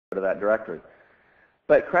to that directory.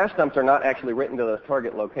 But crash dumps are not actually written to those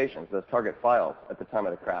target locations, those target files at the time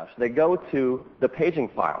of the crash. They go to the paging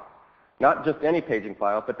file, not just any paging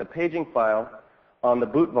file, but the paging file on the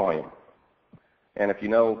boot volume. And if you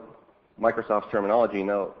know Microsoft's terminology, you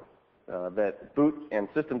know that boot and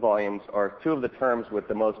system volumes are two of the terms with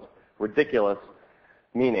the most ridiculous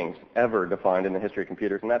meanings ever defined in the history of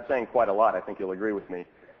computers. And that's saying quite a lot, I think you'll agree with me.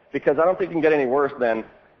 Because I don't think you can get any worse than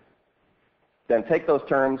take those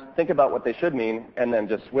terms, think about what they should mean, and then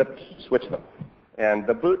just switch them. And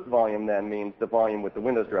the boot volume then means the volume with the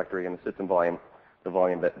Windows directory, and the system volume, the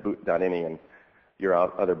volume that boot.ini and your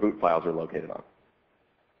other boot files are located on.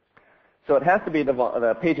 So it has to be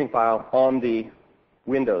the paging file on the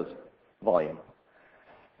Windows volume.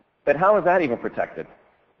 But how is that even protected?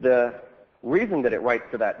 The reason that it writes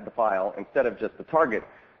to the file instead of just the target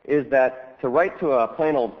is that to write to a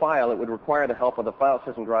plain old file, it would require the help of the file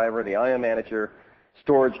system driver, the IO manager,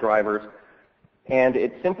 storage drivers, and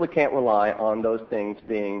it simply can't rely on those things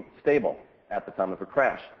being stable at the time of a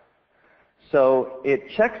crash. So it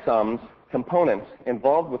checksums components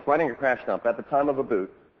involved with writing a crash dump at the time of a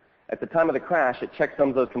boot. At the time of the crash, it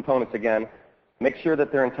checksums those components again, makes sure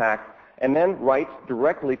that they're intact, and then writes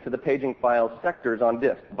directly to the paging file sectors on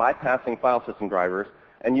disk, bypassing file system drivers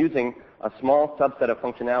and using a small subset of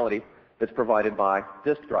functionality that's provided by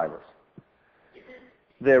disk drivers.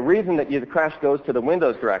 The reason that the crash goes to the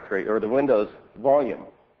Windows directory or the Windows volume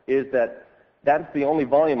is that that's the only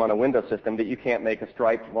volume on a Windows system that you can't make a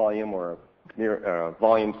striped volume or a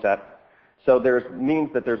volume set. So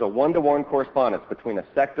means that there's a one-to-one correspondence between a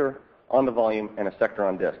sector on the volume and a sector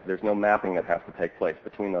on disk. There's no mapping that has to take place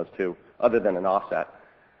between those two other than an offset.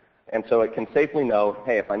 And so it can safely know,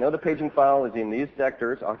 hey, if I know the paging file is in these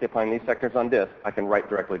sectors, occupying these sectors on disk, I can write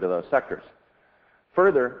directly to those sectors.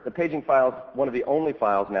 Further, the paging file is one of the only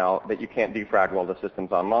files now that you can't defrag while the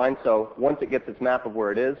system's online. So once it gets its map of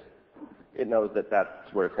where it is, it knows that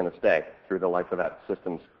that's where it's going to stay through the life of that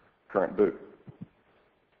system's current boot.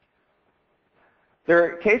 There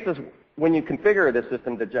are cases when you configure the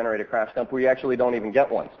system to generate a crash dump where you actually don't even get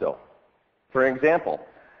one still. For example,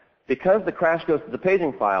 because the crash goes to the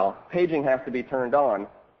paging file, paging has to be turned on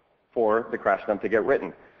for the crash dump to get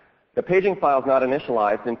written. The paging file is not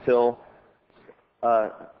initialized until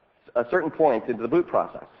a certain point into the boot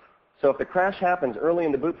process. So if the crash happens early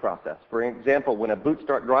in the boot process, for example, when a boot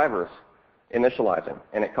start driver is initializing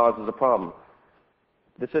and it causes a problem,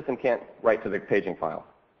 the system can't write to the paging file.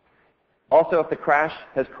 Also, if the crash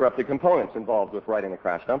has corrupted components involved with writing the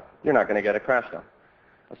crash dump, you're not going to get a crash dump.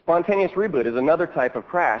 A spontaneous reboot is another type of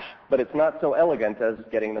crash, but it's not so elegant as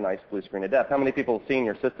getting the nice blue screen of death. How many people have seen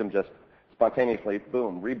your system just spontaneously,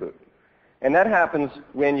 boom, reboot? And that happens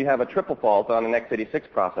when you have a triple fault on an x86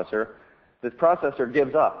 processor. This processor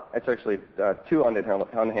gives up. It's actually two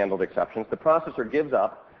unhandled exceptions. The processor gives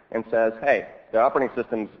up and says, hey, the operating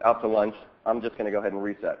system's out to lunch. I'm just going to go ahead and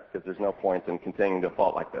reset because there's no point in continuing to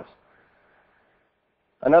fault like this.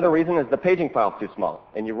 Another reason is the paging file is too small,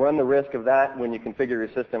 and you run the risk of that when you configure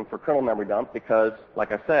your system for kernel memory dump because,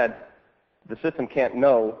 like I said, the system can't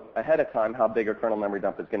know ahead of time how big a kernel memory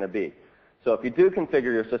dump is going to be. So if you do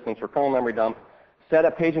configure your systems for kernel memory dump, set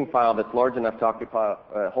a paging file that's large enough to occupy,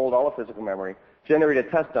 hold all the physical memory, generate a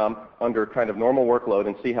test dump under kind of normal workload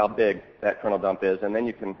and see how big that kernel dump is, and then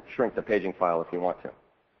you can shrink the paging file if you want to.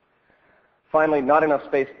 Finally, not enough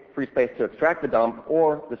free space to extract the dump,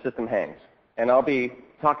 or the system hangs. And I'll be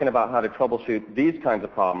talking about how to troubleshoot these kinds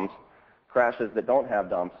of problems, crashes that don't have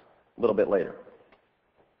dumps, a little bit later.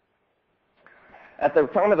 At the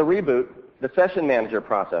time of the reboot, the session manager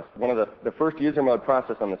process, one of the first user mode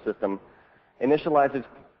process on the system, initializes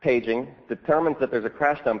paging, determines that there's a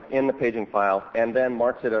crash dump in the paging file, and then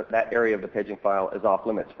marks it that area of the paging file as off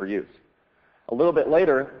limits for use. A little bit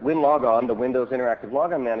later, WinLogon, the Windows Interactive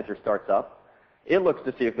Logon Manager, starts up. It looks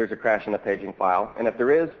to see if there's a crash in the paging file, and if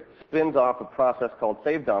there is, spins off a process called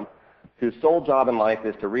save dump, whose sole job in life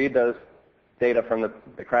is to read those data from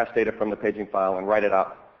the crash data from the paging file and write it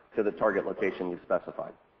out to the target location you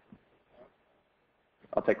specified.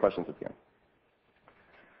 I'll take questions at the end.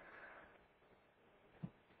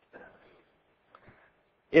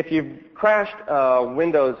 If you've crashed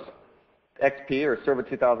Windows XP or Server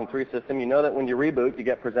 2003 system, you know that when you reboot, you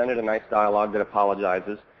get presented a nice dialog that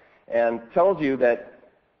apologizes and tells you that,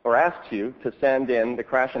 or asks you to send in the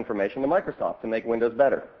crash information to Microsoft to make Windows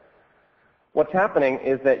better. What's happening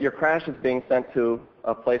is that your crash is being sent to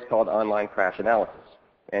a place called Online Crash Analysis.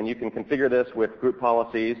 And you can configure this with group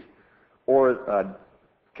policies or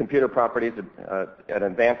computer properties, an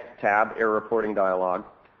advanced tab, error reporting dialog.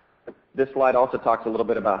 This slide also talks a little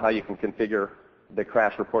bit about how you can configure the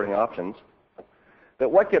crash reporting options.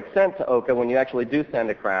 But what gets sent to Oka when you actually do send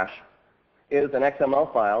a crash is an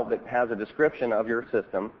XML file that has a description of your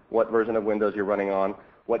system, what version of Windows you're running on,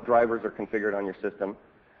 what drivers are configured on your system,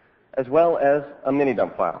 as well as a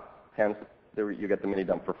mini-dump file. Hence, you get the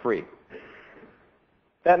mini-dump for free.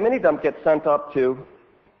 That mini-dump gets sent up to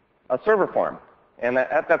a server farm. And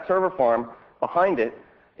at that server farm, behind it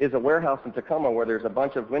is a warehouse in Tacoma where there's a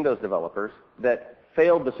bunch of Windows developers that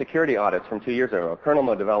failed the security audits from 2 years ago, kernel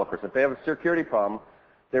mode developers. If they have a security problem,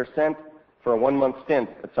 they're sent for a 1-month stint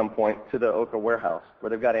at some point to the Oka warehouse where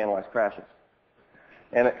they've got to analyze crashes.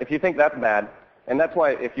 And if you think that's bad, and that's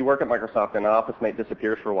why if you work at Microsoft and an Office mate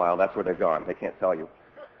disappears for a while, that's where they've gone. They can't tell you.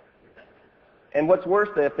 And what's worse,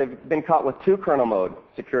 if they've been caught with 2 kernel mode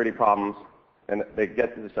security problems and they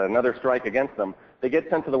get another strike against them, they get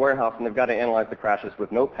sent to the warehouse and they've got to analyze the crashes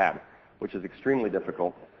with Notepad, which is extremely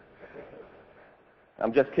difficult.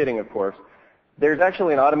 I'm just kidding, of course. There's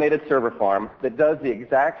actually an automated server farm that does the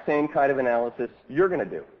exact same kind of analysis you're going to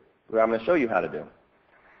do, that I'm going to show you how to do.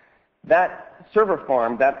 That server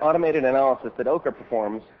farm, that automated analysis that Oka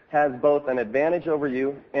performs, has both an advantage over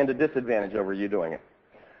you and a disadvantage over you doing it.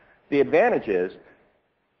 The advantage is,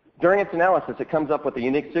 during its analysis, it comes up with a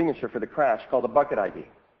unique signature for the crash called a bucket ID.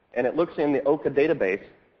 And it looks in the Oka database,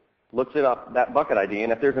 looks it up, that bucket ID,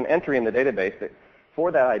 and if there's an entry in the database for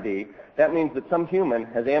that ID, that means that some human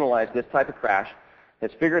has analyzed this type of crash, has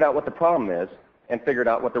figured out what the problem is, and figured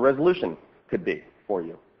out what the resolution could be for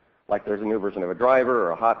you. Like there's a new version of a driver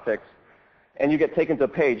or a hotfix, and you get taken to a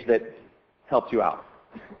page that helps you out.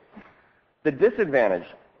 The disadvantage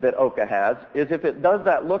that Oka has is if it does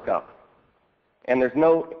that lookup and there's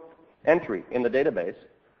no entry in the database,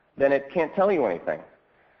 then it can't tell you anything.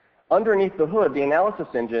 Underneath the hood, the analysis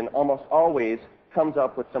engine almost always comes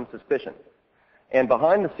up with some suspicion. And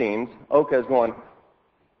behind the scenes, Oka is going,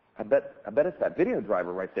 I bet it's that video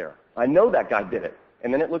driver right there. I know that guy did it.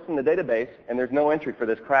 And then it looks in the database, and there's no entry for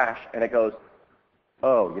this crash, and it goes,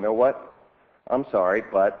 oh, you know what? I'm sorry,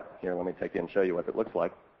 but here, let me take you and show you what it looks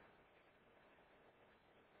like.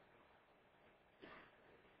 It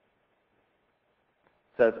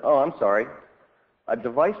says, oh, I'm sorry, a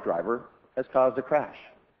device driver has caused a crash.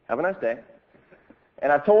 Have a nice day.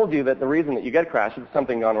 And I've told you that the reason that you get crashes is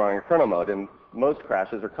something gone wrong in kernel mode, and most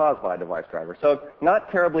crashes are caused by a device driver. So not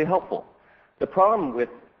terribly helpful. The problem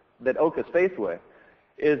that Oka's faced with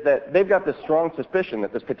is that they've got this strong suspicion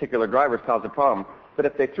that this particular driver has caused a problem, but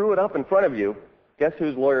if they threw it up in front of you, guess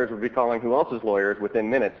whose lawyers would be calling who else's lawyers within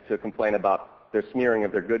minutes to complain about their smearing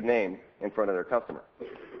of their good name in front of their customer.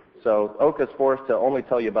 So Oka's forced to only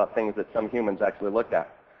tell you about things that some humans actually looked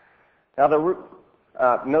at. Now,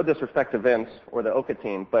 no disrespect to Vince or the Oka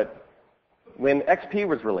team, but when XP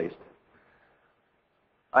was released,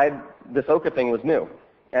 this Oka thing was new.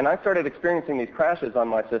 And I started experiencing these crashes on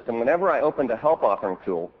my system whenever I opened a help authoring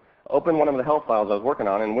tool, opened one of the help files I was working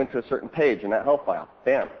on, and went to a certain page in that help file.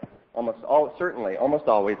 Bam. Almost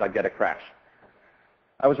always I'd get a crash.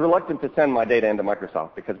 I was reluctant to send my data into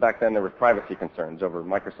Microsoft because back then there were privacy concerns over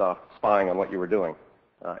Microsoft spying on what you were doing.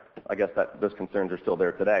 I guess those concerns are still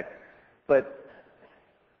there today. But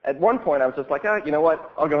at one point I was just like, you know what?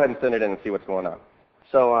 I'll go ahead and send it in and see what's going on.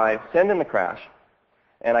 So I send in the crash,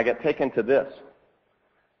 and I get taken to this,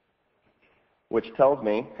 which tells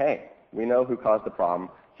me, hey, we know who caused the problem.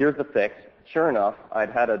 Here's the fix. Sure enough,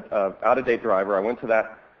 I'd had an out-of-date driver. I went to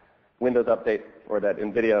that Windows update or that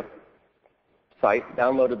NVIDIA site,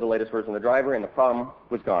 downloaded the latest version of the driver, and the problem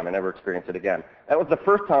was gone. I never experienced it again. That was the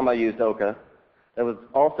first time I used Oka. That was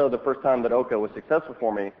also the first time that Oka was successful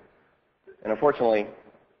for me, and unfortunately,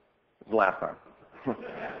 it was the last time.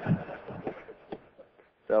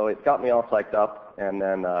 So it got me all psyched up, and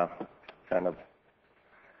then now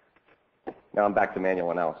I'm back to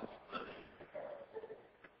manual analysis.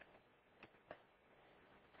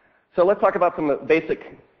 So let's talk about some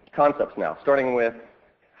basic concepts now, starting with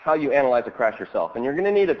how you analyze a crash yourself. And you're going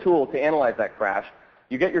to need a tool to analyze that crash.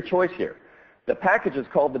 You get your choice here. The package is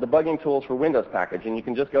called the Debugging Tools for Windows package, and you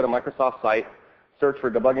can just go to Microsoft's site, search for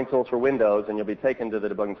Debugging Tools for Windows, and you'll be taken to the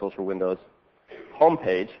Debugging Tools for Windows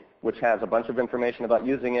homepage, which has a bunch of information about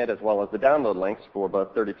using it, as well as the download links for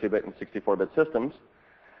both 32-bit and 64-bit systems.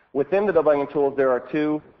 Within the debugging tools, there are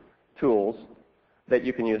 2 tools that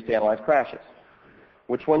you can use to analyze crashes.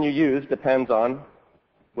 Which one you use depends on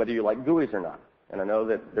whether you like GUIs or not. And I know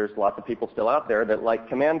that there's lots of people still out there that like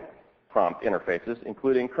command prompt interfaces,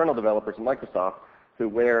 including kernel developers in Microsoft, who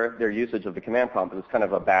wear their usage of the command prompt as kind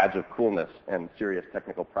of a badge of coolness and serious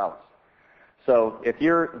technical prowess. So if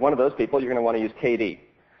you're one of those people, you're going to want to use KD.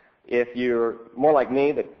 If you're more like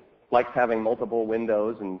me that likes having multiple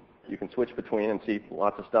windows and you can switch between and see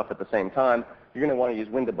lots of stuff at the same time, you're going to want to use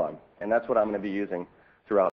WinDebug. And that's what I'm going to be using